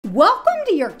Welcome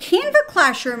to your Canva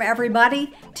classroom,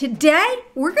 everybody. Today,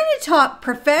 we're going to talk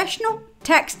professional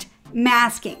text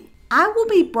masking. I will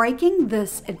be breaking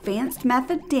this advanced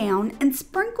method down and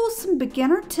sprinkle some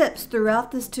beginner tips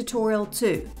throughout this tutorial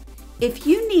too. If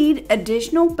you need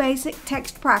additional basic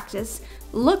text practice,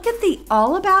 look at the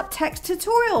All About Text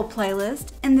tutorial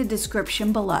playlist in the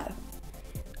description below.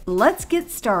 Let's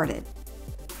get started.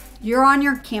 You're on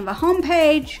your Canva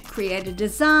homepage, create a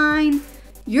design.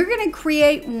 You're going to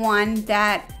create one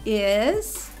that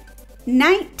is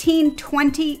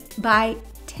 1920 by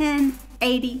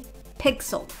 1080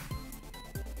 pixel.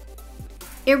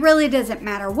 It really doesn't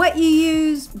matter what you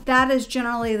use, that is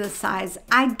generally the size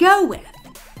I go with.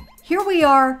 Here we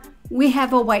are, we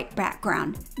have a white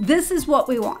background. This is what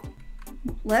we want.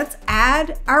 Let's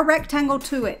add our rectangle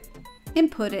to it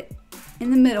and put it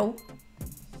in the middle.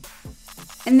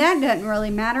 And that doesn't really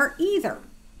matter either,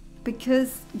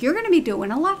 because you're going to be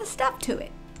doing a lot of stuff to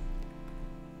it.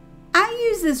 I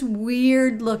use this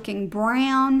weird looking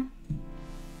brown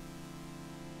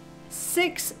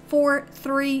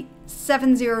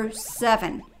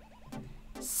 643707.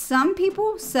 Some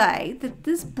people say that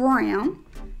this brown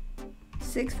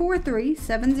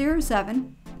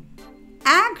 643707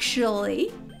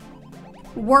 actually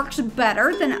works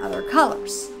better than other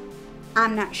colors.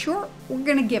 I'm not sure. We're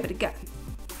going to give it a go.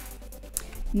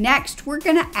 Next, we're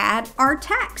going to add our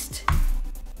text.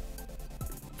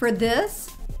 For this,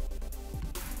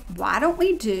 why don't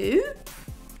we do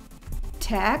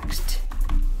text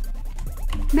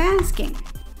masking?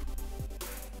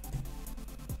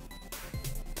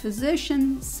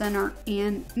 Position, center,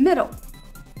 and middle.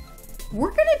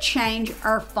 We're going to change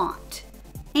our font.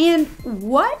 And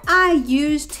what I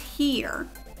used here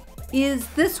is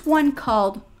this one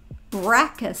called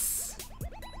Rakkas.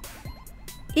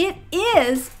 It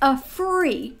is a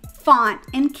free font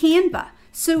in Canva.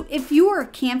 So if you are a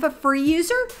Canva free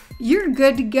user, you're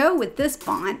good to go with this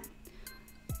font.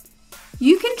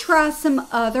 You can try some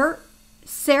other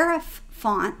serif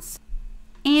fonts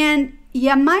and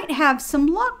you might have some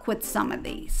luck with some of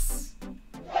these.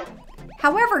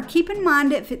 However, keep in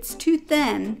mind if it's too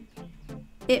thin,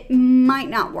 it might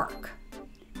not work.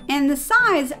 And the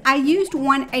size, I used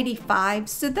 185,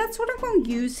 so that's what I'm going to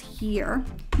use here.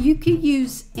 You could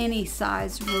use any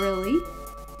size really.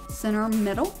 Center,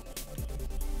 middle.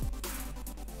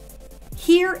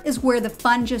 Here is where the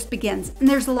fun just begins, and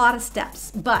there's a lot of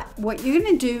steps, but what you're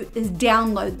going to do is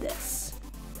download this.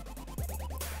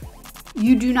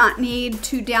 You do not need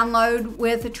to download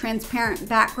with a transparent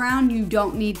background. You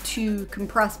don't need to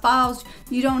compress files.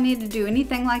 You don't need to do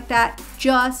anything like that.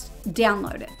 Just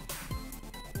download it.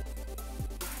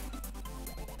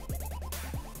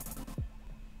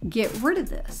 Get rid of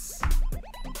this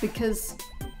because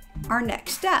our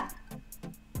next step,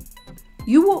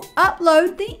 you will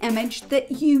upload the image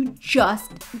that you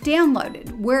just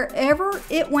downloaded wherever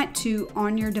it went to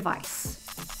on your device.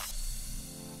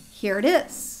 Here it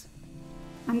is.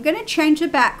 I'm going to change the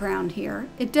background here.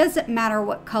 It doesn't matter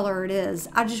what color it is.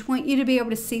 I just want you to be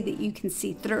able to see that you can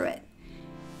see through it.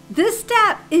 This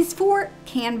step is for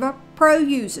Canva Pro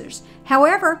users.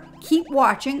 However, keep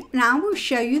watching and I will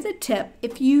show you the tip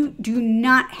if you do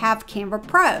not have Canva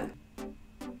Pro.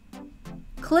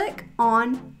 Click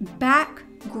on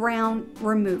Background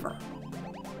Remover.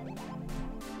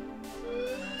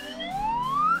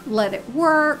 Let it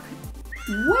work.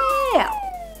 Well,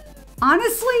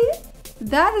 honestly,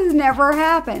 that has never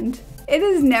happened. It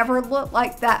has never looked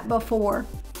like that before.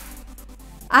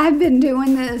 I've been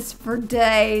doing this for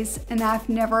days and I've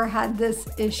never had this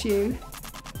issue.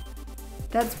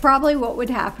 That's probably what would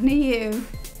happen to you.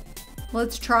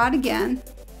 Let's try it again.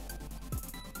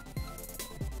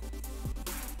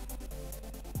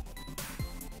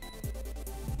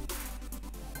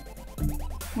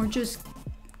 We're just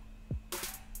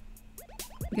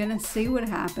gonna see what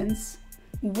happens.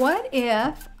 What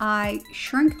if I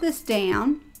shrink this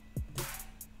down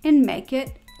and make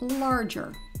it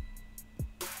larger?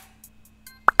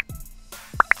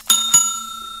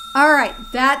 All right,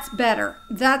 that's better.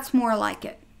 That's more like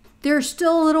it. There's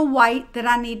still a little white that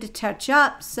I need to touch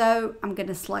up, so I'm going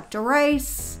to select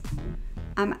erase.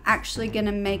 I'm actually going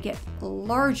to make it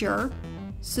larger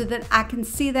so that I can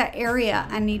see that area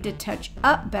I need to touch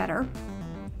up better.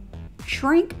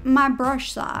 Shrink my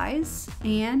brush size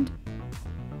and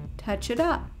touch it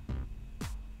up.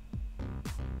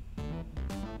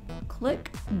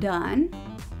 Click done.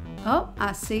 Oh,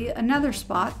 I see another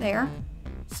spot there.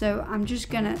 So I'm just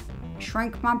gonna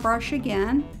shrink my brush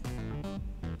again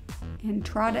and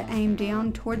try to aim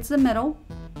down towards the middle.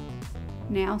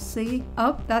 Now see,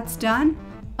 oh, that's done.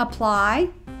 Apply.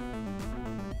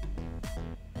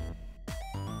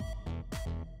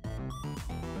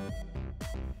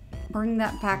 bring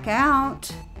that back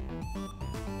out.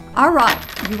 All right,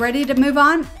 you ready to move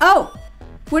on? Oh,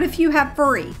 what if you have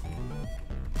furry?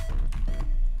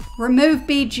 Remove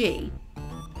BG.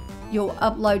 You'll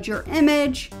upload your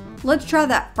image. Let's try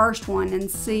that first one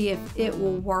and see if it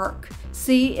will work.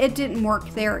 See, it didn't work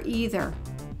there either.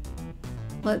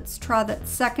 Let's try that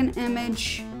second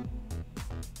image.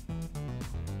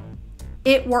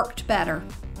 It worked better.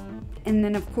 And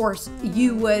then of course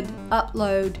you would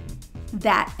upload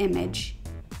that image.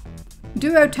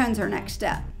 DuoTone's our next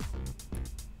step.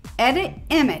 Edit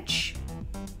image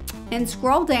and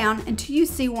scroll down until you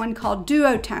see one called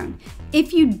DuoTone.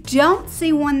 If you don't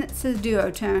see one that says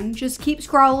DuoTone, just keep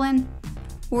scrolling,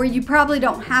 or you probably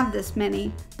don't have this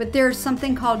many, but there's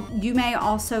something called You May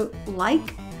Also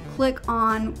Like. Click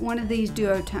on one of these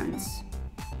DuoTones.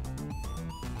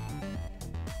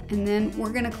 And then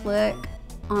we're gonna click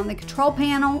on the control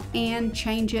panel and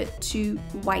change it to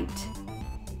white.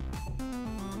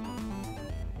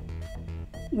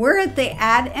 We're at the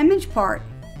add image part.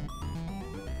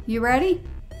 You ready?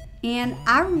 And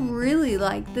I really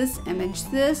like this image.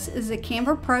 This is a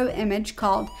Canva Pro image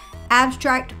called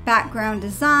Abstract Background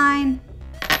Design.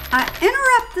 I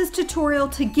interrupt this tutorial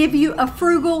to give you a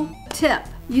frugal tip.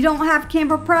 You don't have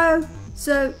Canva Pro,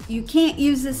 so you can't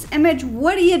use this image.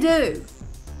 What do?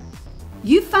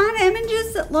 You find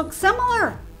images that look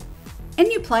similar and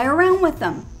you play around with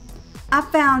them. I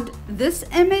found this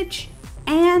image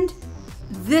and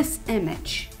this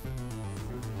image.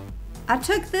 I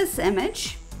took this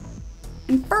image,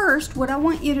 and first what I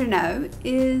want you to know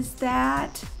is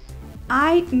that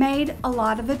I made a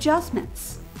lot of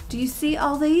adjustments. Do you see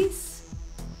all these?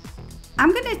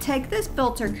 I'm going to take this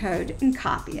filter code and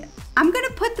copy it. I'm going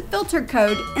to put the filter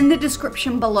code in the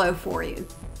description below for you.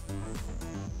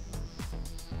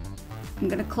 I'm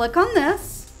going to click on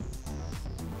this,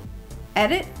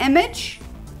 edit image,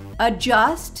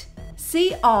 adjust,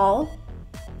 see all,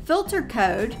 filter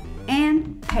code,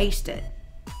 and paste it.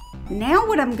 Now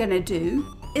what I'm going to do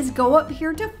is go up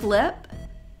here to flip.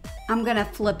 I'm going to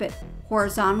flip it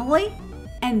horizontally,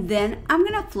 and then I'm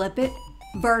going to flip it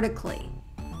vertically.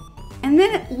 And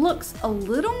then it looks a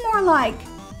little more like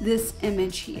this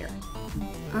image here.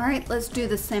 All right, let's do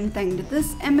the same thing to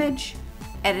this image.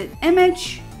 Edit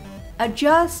image,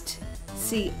 adjust,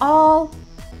 see all,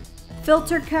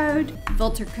 filter code.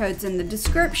 Filter code's in the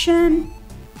description,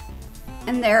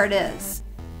 and there it is.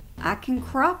 I can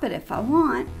crop it if I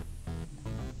want.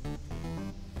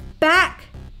 Back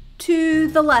to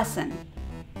the lesson.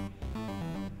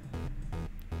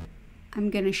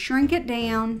 I'm going to shrink it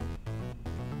down.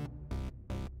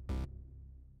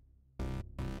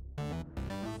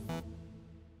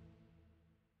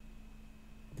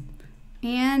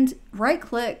 And right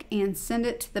click and send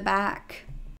it to the back.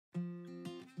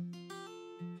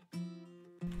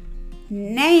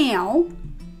 Now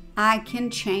I can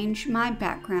change my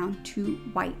background to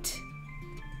white.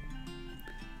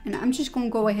 And I'm just going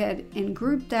to go ahead and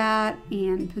group that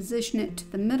and position it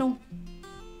to the middle.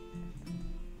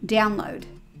 Download.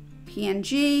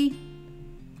 PNG.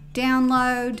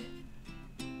 Download.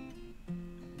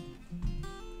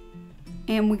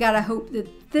 And we got to hope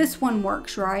that this one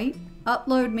works right.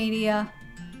 Upload media.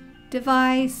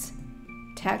 Device.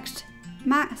 Text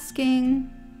masking.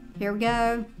 Here we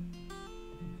go.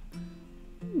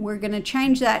 We're going to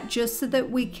change that just so that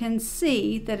we can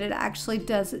see that it actually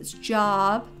does its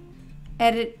job.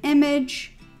 Edit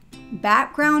image,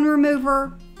 background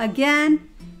remover. Again,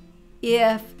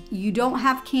 if you don't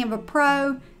have Canva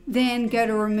Pro, then go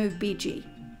to remove BG.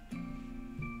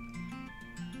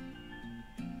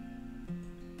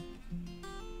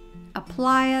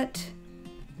 Apply it.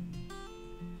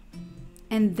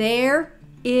 And there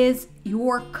is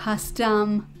your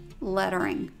custom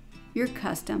lettering, your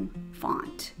custom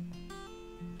font.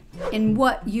 And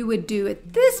what you would do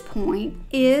at this point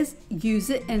is use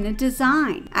it in a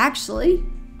design. Actually,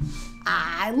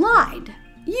 I lied.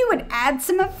 You would add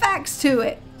some effects to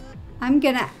it. I'm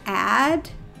gonna add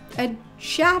a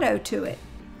shadow to it.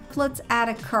 Let's add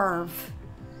a curve.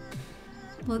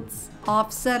 Let's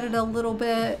offset it a little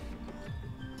bit.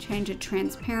 Change the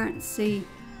transparency.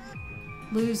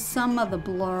 Lose some of the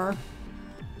blur.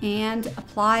 And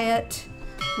apply it.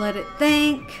 Let it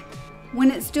think. When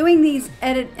it's doing these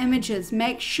edit images,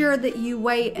 make sure that you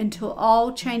wait until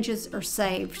all changes are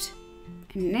saved.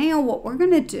 And now what we're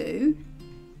going to do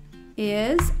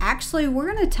is, actually we're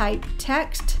going to type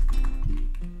text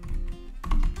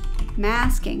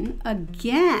masking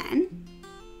again.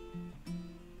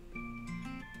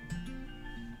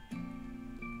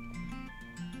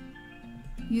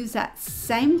 Use that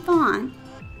same font,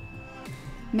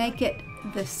 make it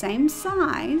the same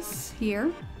size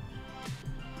here.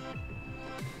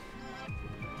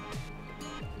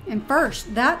 And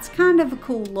first, that's kind of a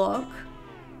cool look.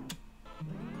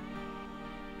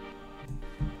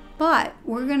 But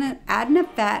we're gonna add an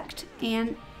effect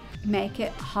and make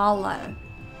it hollow.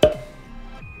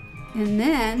 And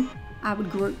then I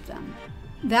would group them.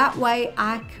 That way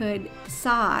I could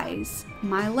size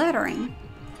my lettering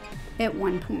at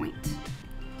one point.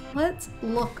 Let's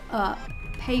look up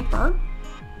paper.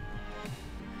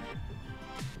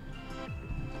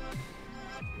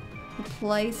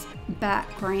 Replace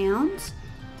backgrounds,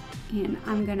 and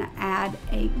I'm gonna add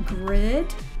a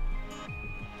grid,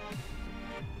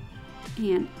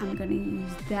 and I'm gonna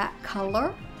use that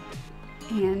color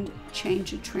and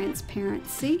change the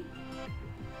transparency.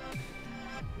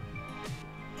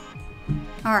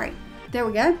 All right, there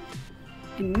we go.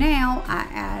 And now I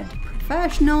add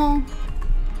professional.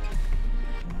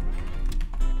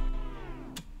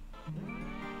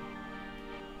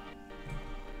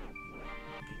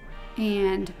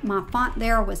 And my font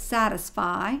there was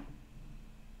Satisfy.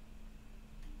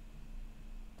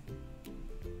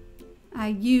 I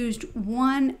used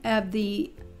one of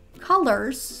the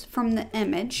colors from the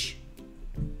image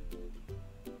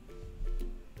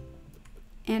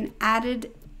and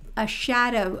added a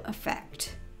shadow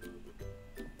effect.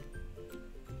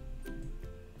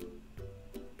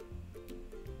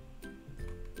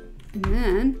 And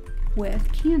then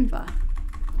with Canva.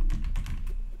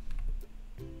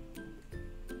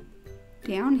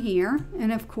 Down here,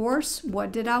 and of course,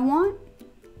 what did I want?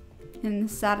 In the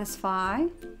Satisfy,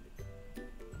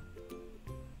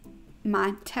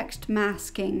 my text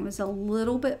masking was a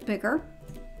little bit bigger.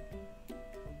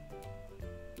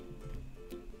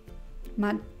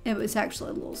 It was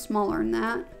actually a little smaller than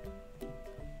that.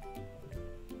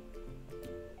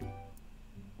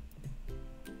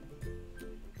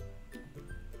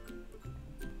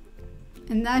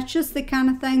 And that's just the kind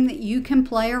of thing that you can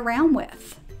play around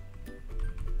with.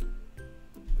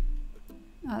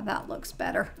 Oh, that looks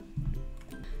better.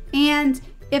 And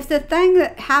if the thing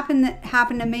that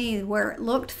happened to me where it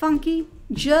looked funky,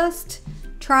 just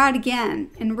try it again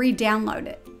and re-download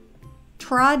it.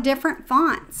 Try different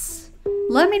fonts.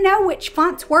 Let me know which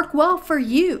fonts work well for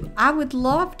you. I would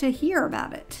love to hear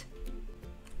about it.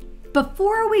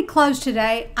 Before we close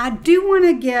today, I do want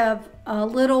to give a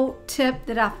little tip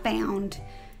that I found,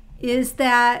 is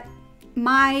that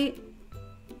my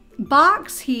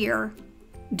box here,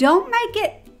 don't make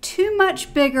it too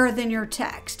much bigger than your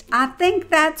text. I think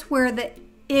that's where the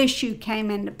issue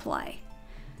came into play.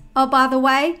 Oh, by the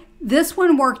way, this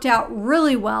one worked out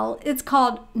really well. It's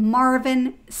called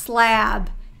Marvin Slab.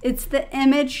 It's the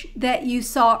image that you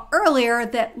saw earlier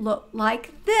that looked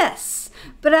like this,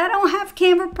 but I don't have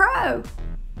Canva Pro.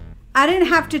 I didn't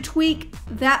have to tweak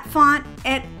that font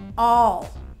at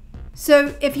all.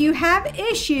 So if you have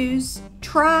issues,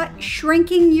 try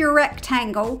shrinking your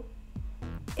rectangle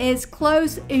as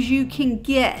close as you can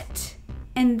get,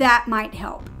 and that might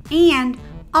help. And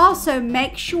also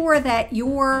make sure that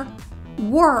your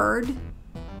word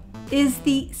is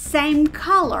the same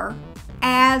color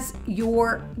as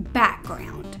your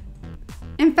background.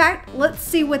 In fact, let's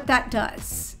see what that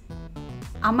does.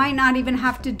 I might not even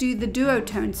have to do the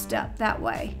DuoTone step that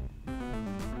way.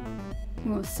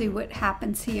 We'll see what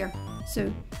happens here.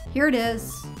 So here it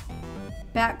is,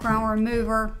 background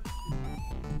remover.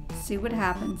 See what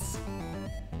happens.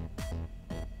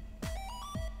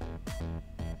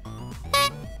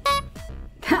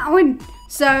 That one,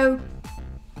 so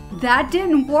that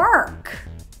didn't work.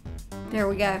 There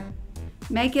we go.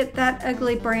 Make it that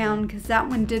ugly brown, because that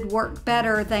one did work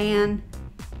better than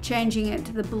changing it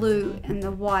to the blue and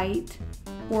the white,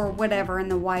 or whatever in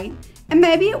the white. And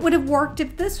maybe it would have worked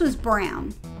if this was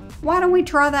brown. Why don't we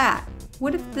try that?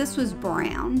 What if this was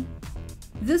brown?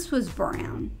 This was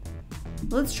brown.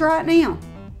 Let's try it now.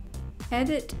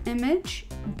 Edit image,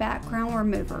 background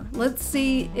remover. Let's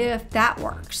see if that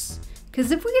works.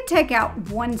 Because if we could take out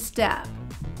one step,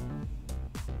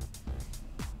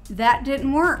 that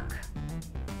didn't work.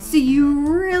 So you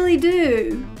really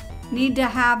do need to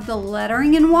have the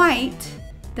lettering in white.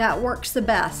 That works the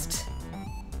best.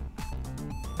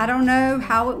 I don't know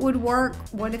how it would work.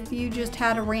 What if you just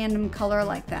had a random color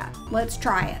like that? Let's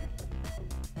try it.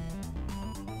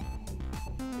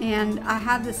 And I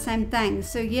had the same thing.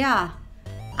 So yeah,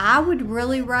 I would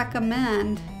really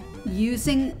recommend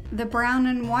using the brown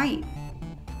and white.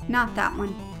 Not that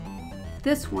one,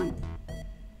 this one.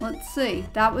 Let's see,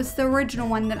 that was the original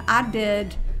one that I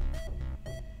did.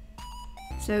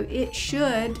 So it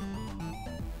should,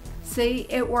 see,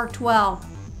 it worked well.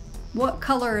 What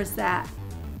color is that?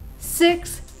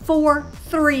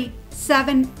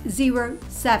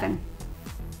 643707.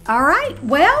 All right,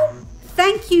 well,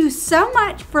 Thank you so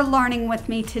much for learning with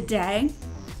me today.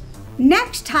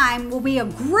 Next time will be a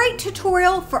great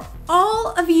tutorial for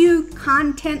all of you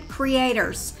content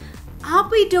creators. I'll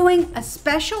be doing a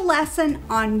special lesson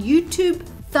on YouTube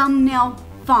thumbnail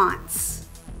fonts.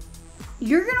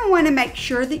 You're going to want to make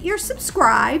sure that you're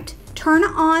subscribed, turn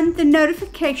on the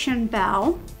notification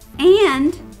bell,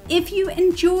 and if you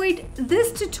enjoyed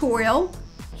this tutorial,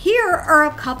 here are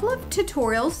a couple of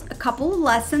tutorials, a couple of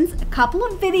lessons, a couple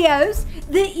of videos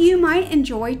that you might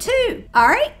enjoy too. All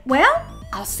right, well,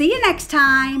 I'll see you next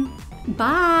time.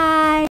 Bye.